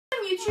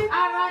YouTube?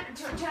 Alright,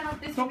 turn off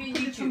this on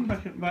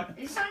YouTube. Right.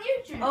 It's on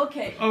YouTube.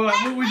 Okay. Alright,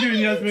 what are we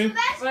doing, Yasmin?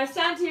 Right,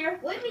 stand here.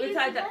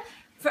 Beside that.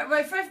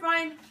 Right, first,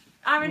 Ryan.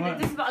 Aaron, Right.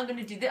 this is what I'm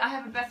going to do. I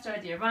have a best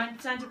idea. Ryan,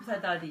 stand here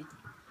beside Daddy.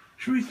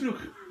 Sharice, look.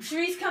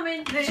 Sharice, come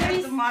in.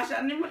 Sharice.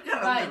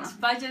 Right,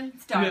 Bajan,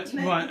 start.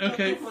 Yeah, right,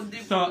 okay.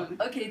 Start.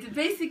 Okay, so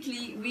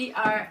basically we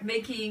are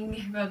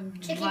making,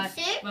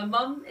 my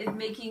mum is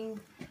making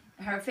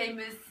her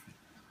famous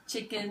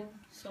chicken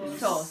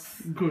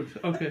sauce. Good,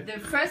 okay. The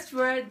first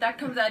word that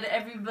comes out of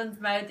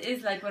everyone's mouth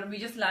is like when we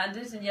just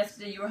landed and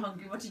yesterday you were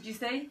hungry. What did you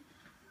say?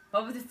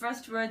 What was the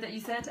first word that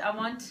you said? I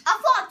want? I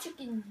thought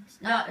chicken.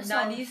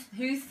 Nani's.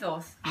 Whose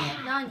sauce?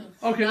 Nani's.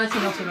 Okay, that's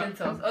enough for Chicken that.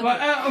 sauce. Okay.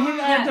 Right, I'm going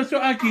to add just to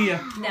Agia.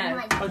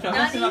 Now, Okay,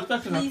 that's enough,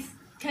 that's enough. please,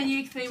 can you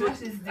explain what is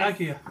this?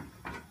 Agia.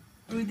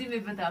 Urdu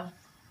mein batao.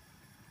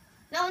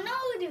 No,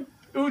 Udu.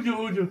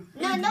 Udu.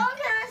 No, no one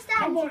can understand.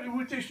 Come on,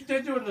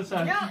 they do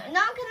understand. No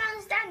one can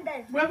understand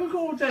that. Where have we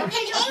got then?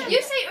 Okay,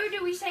 you say Urdu,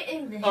 we say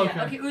English. Okay.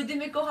 Yeah, okay, Urdu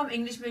mein ko hum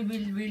English mein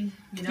will, you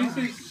know.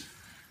 This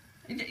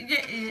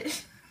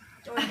is...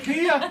 Don't worry.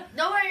 Kia.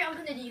 Don't worry, I'm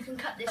gonna do. You can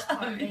cut this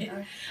part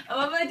later.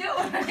 Oh, but don't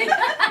worry.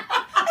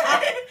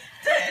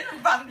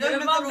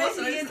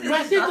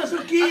 वैसे तो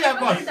सुकिया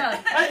बस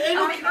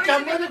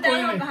कैमरे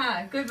कोई नहीं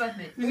हाँ कोई बात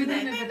नहीं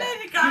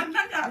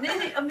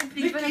नहीं अम्मी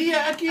प्लीज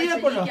किया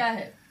बोलो क्या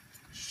है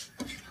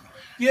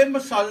ये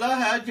मसाला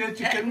है जो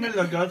चिकन में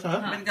लगा था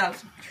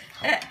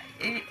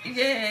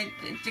ये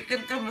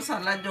चिकन का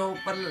मसाला जो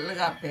ऊपर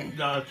लगाते हैं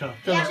अच्छा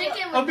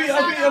चलो अभी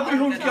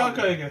हम क्या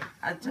करेंगे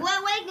अच्छा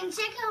We're making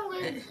chicken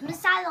with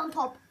masala on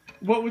top.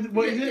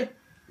 What is it?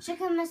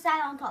 Chicken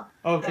masala on top.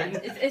 Okay.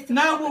 It's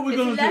now what we're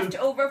going to do? It's left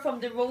over from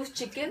the roast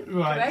chicken,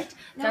 right?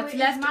 No, That's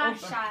left over.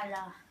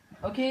 masala.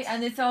 Okay, and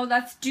it's all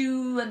that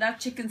stew and that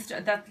chicken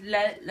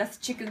that's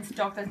chicken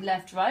stock that's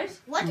left, right?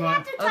 What do you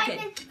have to type Okay.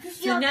 in?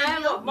 So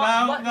now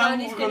what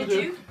Nani's going to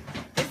do?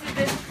 This is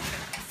the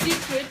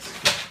secret.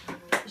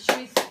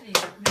 Sharice,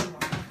 please.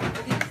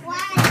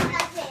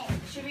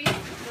 Sharice,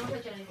 don't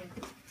touch anything.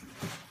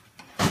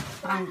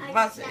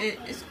 बस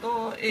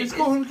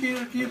इसको हम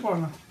की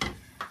पढ़ना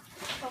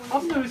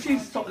I've never seen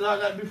stock like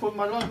that before in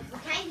my life.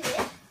 Can I do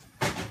it?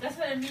 That's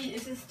what I mean.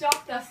 It's a stock.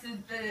 This is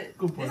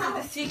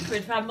the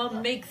secret. My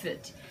mum makes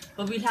it,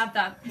 but we'll have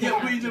that. Yeah,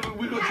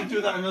 we got to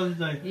do that another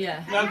day.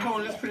 Yeah. Now come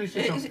on, let's finish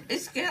this off.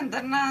 इसके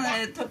अंदर ना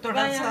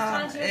थोड़ा सा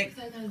एक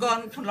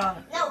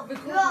cornflour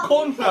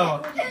Corn flour.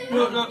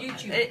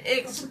 YouTube.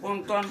 एक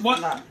spoon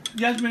cornflour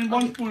Yasmin,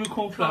 1 spoon of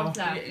corn flour.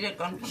 ये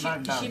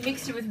cornflour She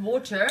mixed it with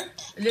water,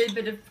 a little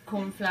bit of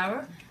corn flour,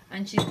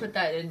 and she's put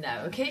that in now.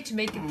 Okay, to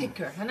make it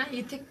thicker. है ना?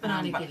 ये thick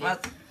बनाने के लिए.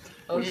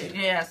 Okay.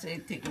 ये ऐसे ही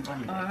thick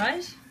बन All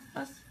right.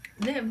 बस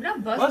No, not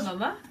buzz, Buzz?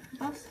 Mama.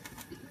 बस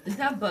It's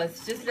not buzz.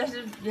 Just let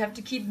it. You have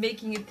to keep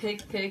making it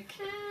thick.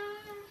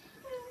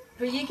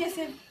 But ये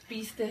कैसे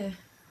पीसते हैं?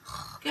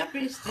 क्या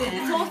पीसते The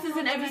हैं sauces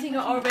and everything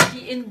are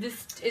already in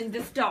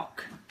the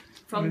stock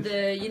from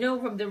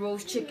from the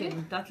roast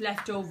chicken that's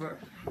left over.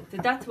 So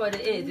that's what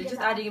it is. It's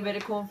just adding a bit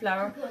of corn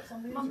flour.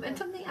 Mom, and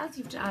something else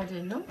you have to add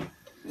in, no?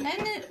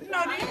 नहीं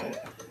नॉरी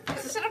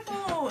सिर्फ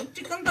वो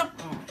chicken दा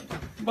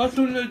बस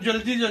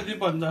जल्दी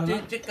बनना है ना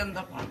chicken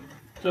दा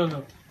चलो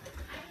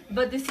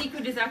But the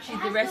secret is actually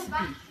the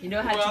recipe. You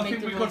know how well, to I make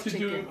think the we've got roast to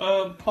chicken.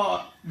 do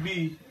part B.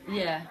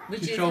 Yeah,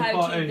 which to is show how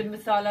part to A. the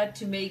masala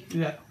to make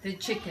Yeah. the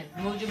chicken.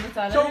 Mojo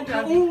masala. So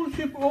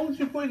all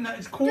she put in that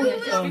is corn.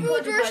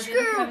 Record the budget.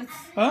 Look how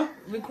it's- Huh?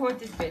 Record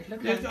this bit.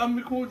 Look how Yes, I'm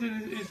recording.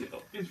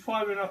 Is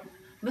firing up.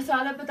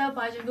 मसाला पता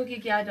बाजन को कि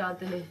क्या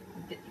डालते हैं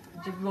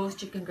जब roast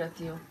chicken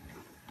करती हो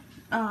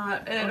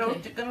roast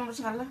chicken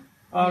masala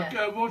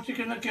Roast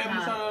chicken, okay,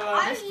 masala.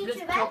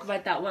 Let's talk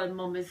about that while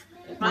Mum is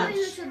I'll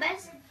use your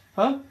best.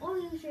 Huh? I'll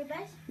use your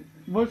best.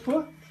 What for?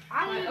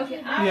 I'll use okay.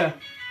 your best.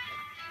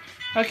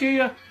 Yeah. Okay,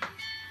 yeah.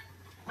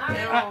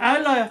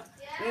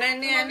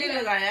 नहीं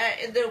लगाया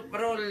इधर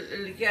ऊपर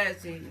लिखा है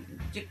ऐसे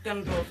chicken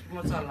roast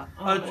मसाला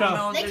अच्छा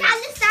They can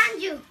understand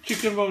you.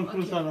 Chicken roast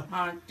masala.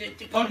 हाँ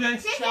chicken Okay.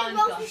 Chicken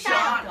roast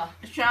masala.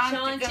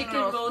 Sean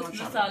chicken roast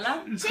masala.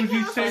 Could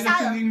you say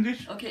that in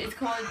English? Okay, it's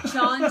called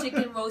Sean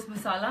chicken roast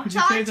masala. Could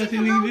you say that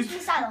in English?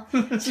 masala.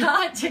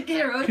 Sean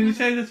chicken roast. Can you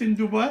say that in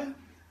Dubai?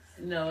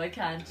 No, I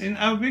can't. In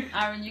Arabic?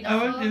 Aaron, you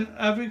Aaron, go. in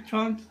Arabic,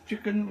 chant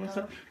chicken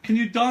masala. Can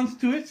you dance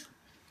to it?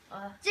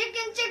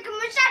 Chicken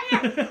masala.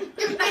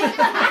 Chicken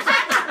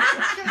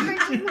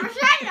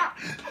masala.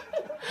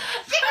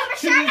 Chicken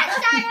masala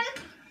style.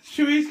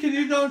 Sharice, can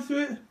you dance to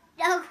it?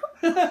 No.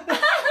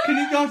 Can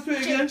you dance to it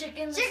again?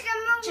 Chicken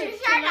masala. Chicken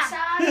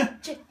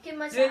Chicken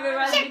masala.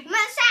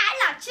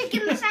 masala.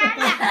 Chicken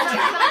masala.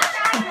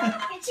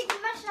 Chicken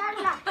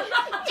masala.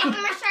 Chicken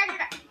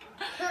masala.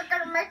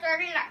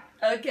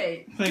 Okay.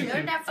 Thank you.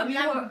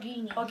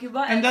 Okay,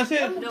 what? And that's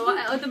it? No,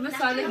 what the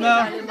masala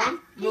No. Mom?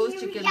 Roast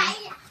chicken.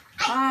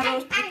 हाँ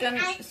roast chicken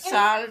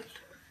salt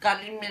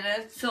kali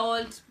mirch,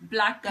 salt,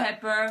 black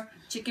pepper,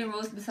 chicken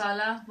roast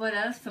masala. What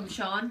else from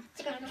Sean?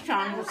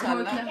 shan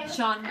masala,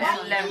 Sean and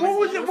masala. lemon What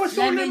was it? What's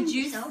all Lemon them?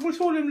 juice. What's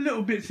all them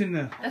little bits in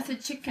there? That's a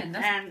chicken.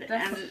 and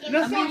That's I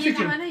not mean,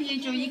 chicken. ये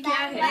जो ये क्या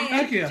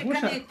है? Okay,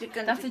 what's that?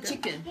 chicken. That's a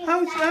chicken.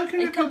 How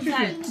can It you cook comes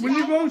chicken? out. When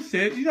you roast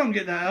it, you don't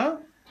get that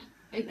out.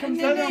 It comes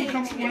That in.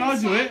 don't come when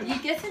I do it. ये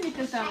कैसे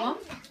निकलता है वो?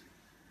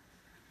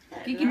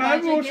 क्योंकि मैं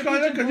बाजरे वो के उसका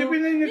पीछे कभी भी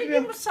वो- नहीं ये निकला.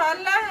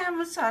 मसाला है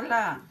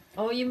मसाला.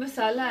 Oh, ये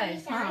मसाला है.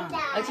 हाँ.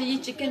 अच्छा ये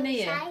चिकन नहीं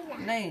है.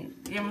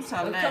 नहीं ये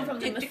मसाला It है. come from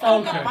the ये masala.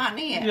 चिकन का Okay.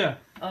 पानी है. Yeah.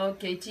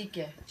 Okay, ठीक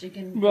है.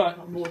 Chicken Right.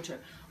 water.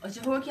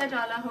 अच्छा और क्या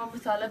डाला हो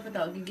मसाला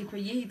बताओ क्योंकि फिर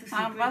यही तो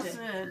हाँ secret बस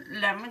है.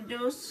 Lemon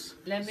juice,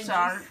 Lemon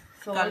salt,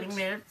 juice, salt, काली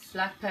मिर्च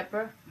black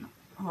pepper.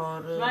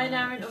 और Right,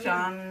 Aaron, okay.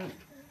 शान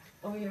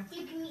Oh yeah.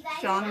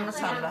 शान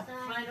मसाला.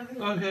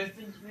 Okay.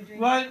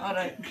 Right.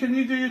 Alright. Can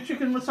you do your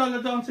chicken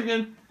masala dance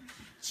again?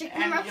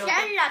 Chicken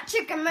masala,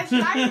 chicken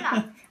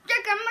masala,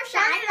 chicken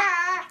masala,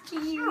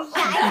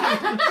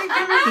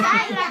 chicken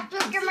masala,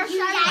 chicken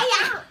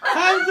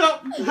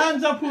masala.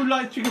 Hands up who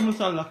like chicken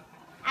masala.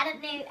 I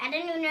don't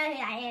even know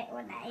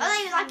what that is. Oh,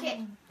 you like it?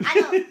 I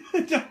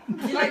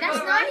don't. That's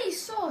Nani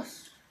sauce.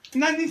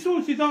 Nanny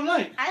sauce you don't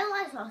like? I don't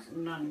like sauce.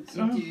 None.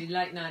 You do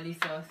like nani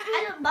sauce.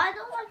 I don't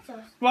like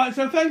sauce. Right,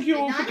 so thank you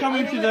all for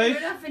coming today.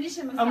 We're not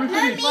finishing And we're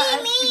masala. finished. What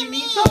else do you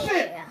need? Stop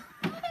it!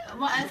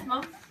 What else,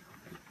 Mom?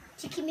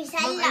 Chicken Mom,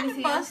 masala.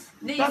 anything else?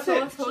 नहीं That's it.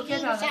 sauce हो क्या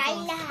डाला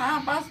sauce? हाँ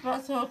बस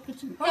बस और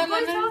कुछ नहीं. और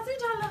कोई sauce नहीं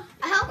डाला.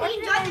 I hope you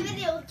enjoyed the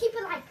video. Keep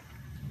it like.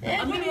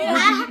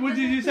 What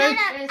did you say?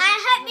 I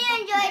hope you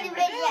enjoyed the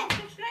video.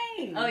 कुछ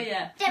नहीं. Oh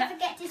yeah. Don't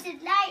forget to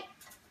like.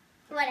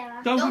 Whatever.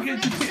 Don't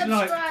forget to hit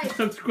like,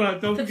 subscribe.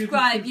 Don't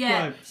Subscribe, forget to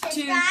yeah. subscribe. To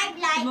Subscribe,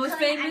 like, the most comment,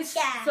 famous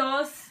and share.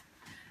 sauce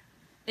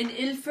in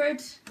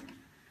Ilford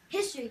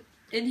History.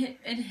 in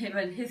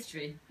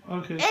history.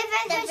 Okay. If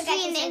it's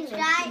history in English.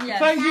 Yeah.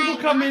 Thank you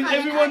for coming.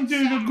 Everyone do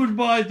the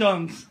goodbye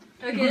dance.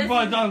 Okay,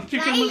 Goodbye dance.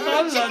 Chicken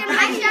masala. Chicken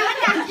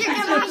masala,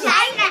 chicken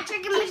masala,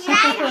 chicken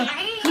masala,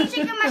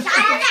 chicken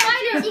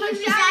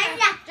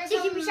masala,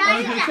 chicken masala.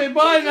 Okay, say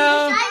bye now.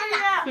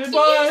 Say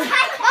bye.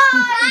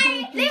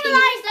 Bye. Leave a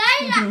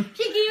like,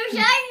 chicken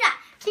masala,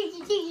 chicken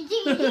masala.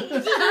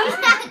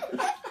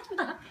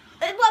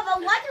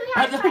 But why do we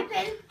have to type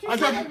in to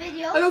see the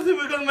video? I don't think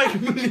we're going to make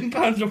 £1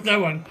 million off that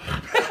one.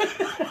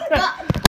 But